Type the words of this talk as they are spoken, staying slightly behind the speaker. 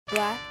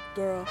Black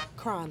Girl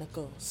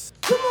Chronicles.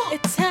 Come on.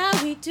 It's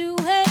how we do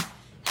it.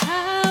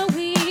 How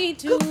we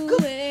do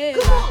it.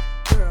 Come on.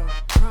 Girl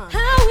Chronicles.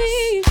 How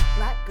we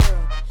Black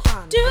Girl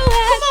Chronicles. do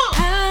it. Come on.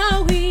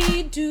 How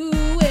we do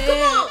it.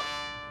 Come on.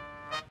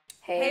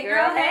 Hey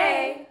girl,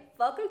 hey!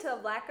 Welcome to a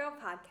Black Girl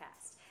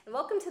podcast, and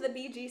welcome to the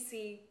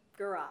BGC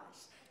Garage.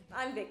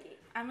 I'm Vicky.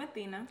 I'm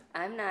Athena.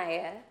 I'm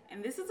Naya.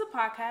 And this is a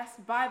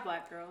podcast by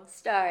Black girls.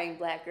 Starring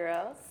Black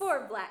girls.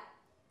 For Black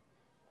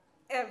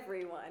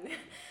everyone.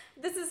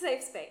 This is a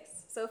safe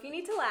space, so if you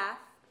need to laugh,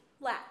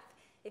 laugh.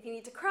 If you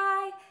need to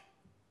cry,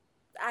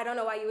 I don't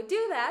know why you would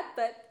do that,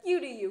 but you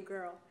do you,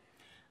 girl.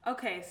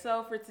 Okay,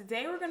 so for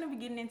today we're going to be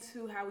getting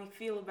into how we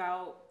feel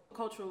about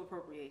cultural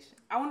appropriation.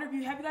 I wonder if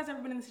you guys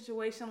ever been in a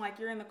situation like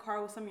you're in the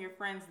car with some of your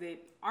friends that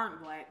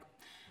aren't black,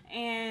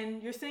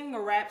 and you're singing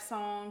a rap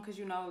song because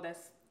you know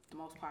that's the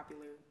most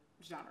popular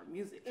genre of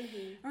music.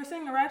 Mm-hmm. Or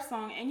singing a rap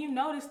song, and you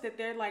notice that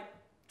they're like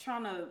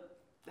trying to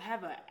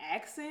have an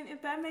accent,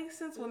 if that makes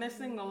sense, when they're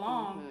singing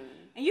along,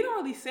 and you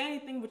don't really say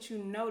anything, but you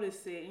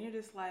notice it, and you're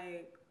just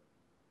like,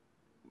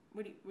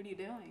 what are you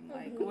doing?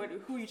 Like,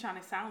 who are you trying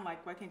to sound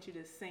like? Why can't you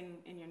just sing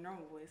in your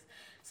normal voice?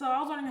 So I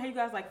was wondering how you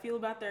guys like feel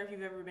about that, if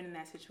you've ever been in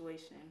that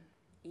situation.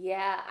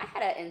 Yeah, I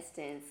had an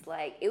instance.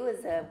 Like, it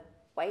was a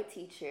white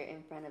teacher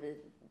in front of a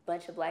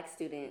bunch of black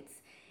students,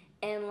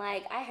 and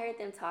like I heard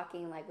them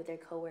talking like with their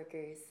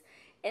coworkers.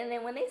 And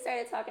then when they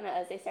started talking to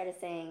us, they started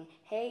saying,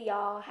 "Hey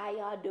y'all, how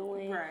y'all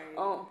doing?"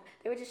 Right.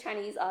 They were just trying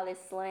to use all this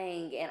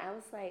slang, and I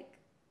was like,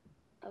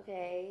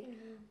 okay,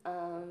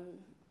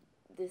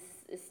 this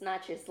it's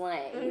not your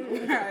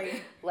slang.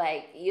 Right.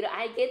 Like, you know,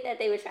 I get that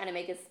they were trying to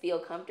make us feel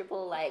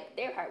comfortable. Like,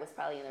 their heart was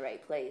probably in the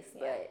right place,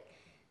 but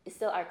it's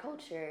still our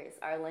culture, it's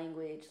our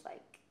language.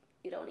 Like,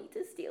 you don't need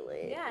to steal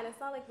it. Yeah, and it's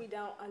not like we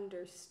don't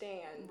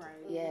understand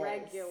Yes.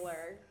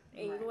 regular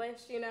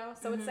English, you know?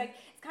 So it's like,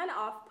 it's kind of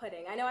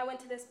off-putting. I know I went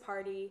to this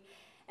party,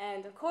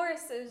 and of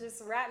course, it was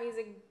just rap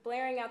music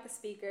blaring out the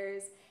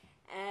speakers,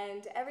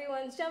 and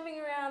everyone's jumping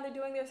around, they're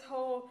doing this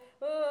whole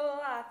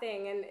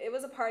thing, and it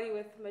was a party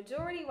with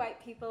majority white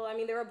people. I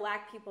mean, there were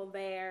black people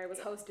there. It was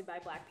hosted by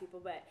black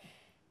people, but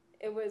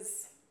it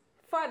was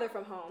farther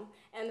from home,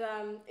 and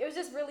it was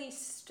just really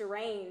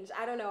strange.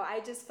 I don't know,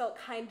 I just felt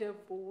kind of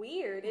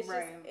weird. It's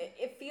just,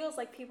 it feels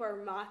like people are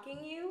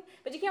mocking you,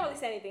 but you can't really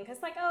say anything,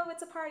 because like, oh,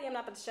 it's a party, I'm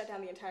not about to shut down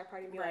the entire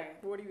party and be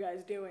like, what are you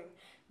guys doing?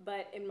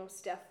 But it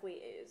most definitely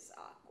is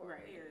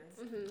awkward.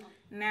 Right.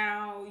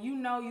 Now,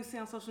 you see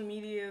on social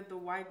media the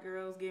white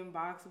girls getting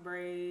box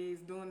braids,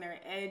 doing their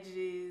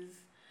edges.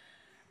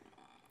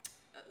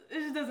 It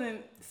just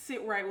doesn't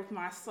sit right with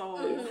my soul.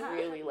 It's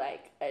really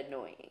like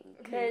annoying,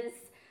 because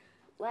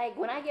like,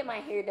 when I get my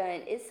hair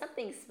done, it's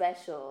something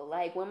special.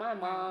 Like, when my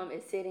mom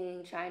is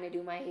sitting trying to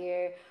do my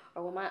hair,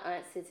 or when my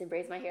aunt sits and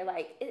braids my hair,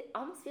 like, it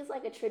almost feels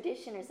like a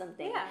tradition or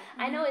something. Yeah.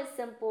 I know it's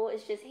simple,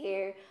 it's just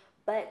hair,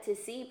 but to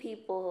see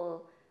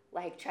people,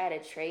 like, try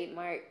to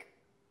trademark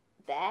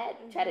that,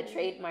 try to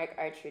trademark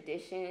our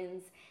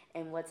traditions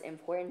and what's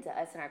important to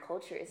us in our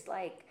culture, it's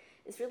like,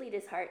 it's really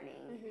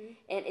disheartening.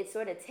 And it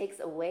sort of takes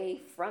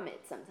away from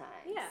it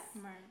sometimes. Yeah.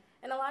 Right.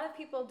 And a lot of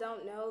people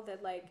don't know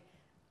that, like,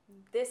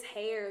 this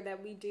hair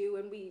that we do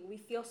and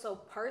we feel so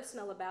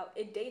personal about,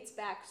 it dates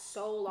back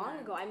so long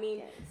ago. I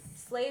mean,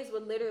 slaves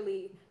would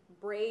literally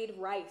braid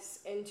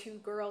rice into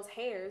girls'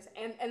 hairs,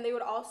 and they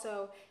would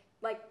also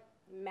like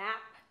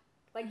map,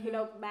 like, you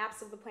know,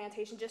 maps of the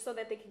plantation just so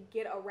that they could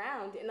get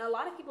around. And a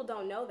lot of people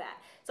don't know that.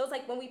 So it's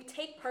like, when we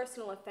take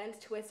personal offense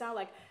to it, it's not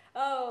like,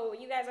 oh,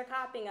 you guys are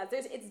copying us.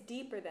 It's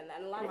deeper than that,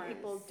 and a lot of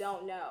people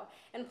don't know.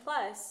 And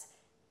plus,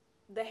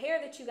 the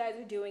hair that you guys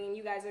are doing and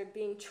you guys are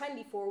being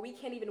trendy for, we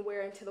can't even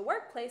wear into the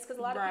workplace because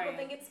a lot of people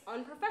think it's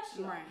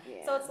unprofessional. Right.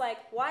 Yeah. So it's like,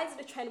 why is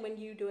it a trend when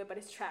you do it, but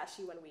it's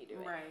trashy when we do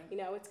it? Right. You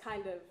know, it's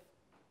kind of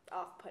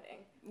off-putting.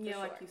 Yeah,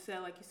 like you said,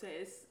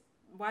 it's,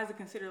 why is it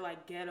considered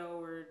like ghetto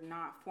or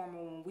not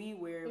formal when we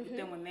wear it, but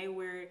then when they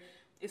wear it,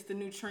 it's the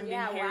new trending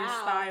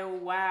hairstyle.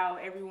 Wow,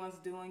 everyone's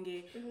doing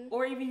it.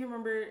 Or even you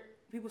remember,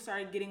 people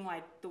started getting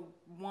like the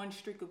one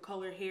streak of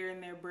color hair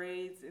in their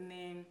braids, and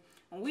then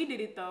when we did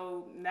it,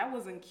 though, that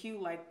wasn't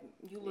cute. Like,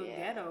 you look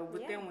ghetto.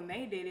 But then when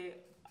they did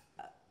it,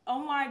 oh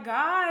my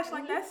gosh,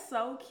 like, that's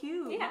so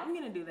cute. Yeah. I'm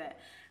going to do that.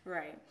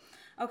 Right.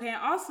 Okay, and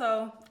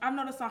also, I've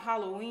noticed on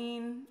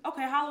Halloween,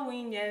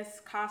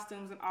 yes,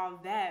 costumes and all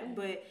of that.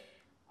 But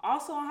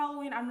also on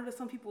Halloween, I've noticed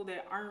some people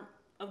that aren't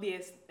of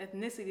the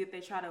ethnicity that they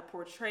try to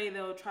portray.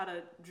 They'll try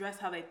to dress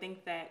how they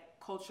think that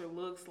culture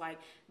looks. Like,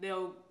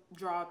 they'll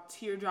draw a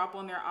teardrop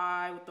on their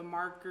eye with the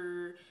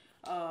marker,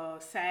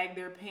 sag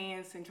their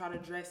pants, and try to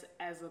dress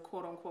as a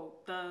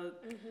quote-unquote thug.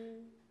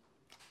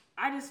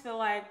 I just feel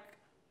like,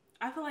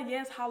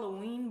 yes,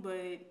 Halloween,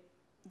 but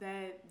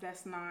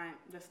that's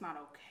not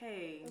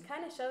okay. It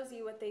kind of shows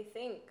you what they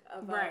think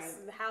of us,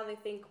 how they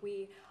think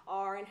we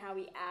are and how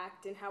we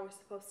act and how we're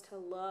supposed to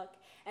look.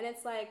 And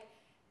it's like,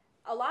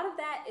 a lot of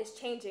that is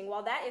changing.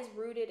 While that is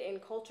rooted in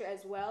culture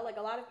as well, like,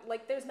 a lot of,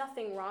 like, there's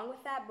nothing wrong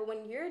with that, but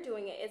when you're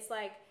doing it, it's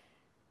like,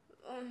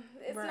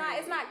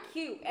 it's not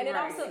cute, and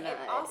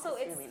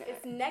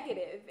it's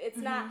negative. It's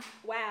not,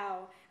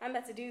 wow, I'm I'm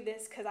about to do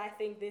this because I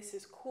think this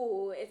is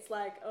cool. It's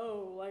like,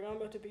 oh, like I'm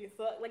about to be a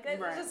thug. Like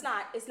it's just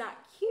not. It's not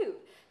cute.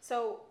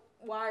 So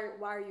why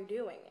are you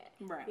doing it?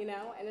 Right. You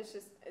know, and it's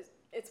just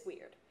it's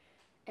weird.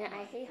 And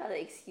I hate how the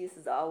excuse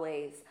is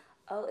always,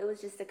 oh, it was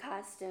just a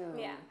costume.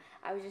 Yeah.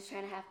 I was just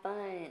trying to have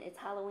fun. It's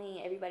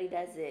Halloween. Everybody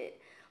does it.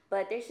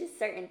 But there's just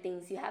certain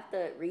things you have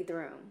to read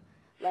through.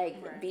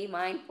 Like, be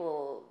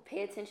mindful.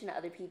 Pay attention to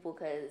other people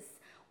because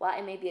while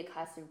it may be a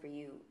costume for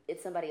you,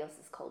 it's somebody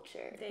else's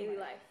culture. Daily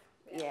life.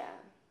 Yeah.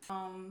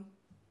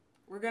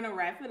 We're going to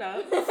wrap it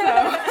up.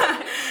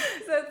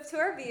 So to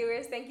our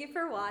viewers, thank you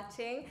for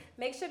watching.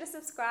 Make sure to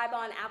subscribe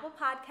on Apple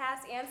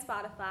Podcasts and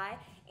Spotify,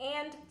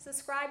 and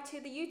subscribe to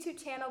the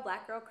YouTube channel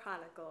Black Girl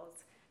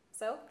Chronicles.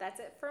 So that's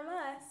it from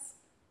us.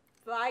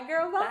 Bye,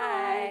 girl.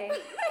 Bye.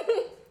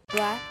 Bye.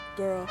 Black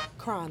Girl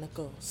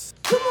Chronicles.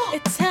 Come on.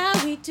 It's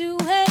how we do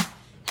it.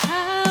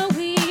 How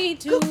we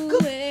do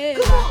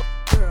it. Come on.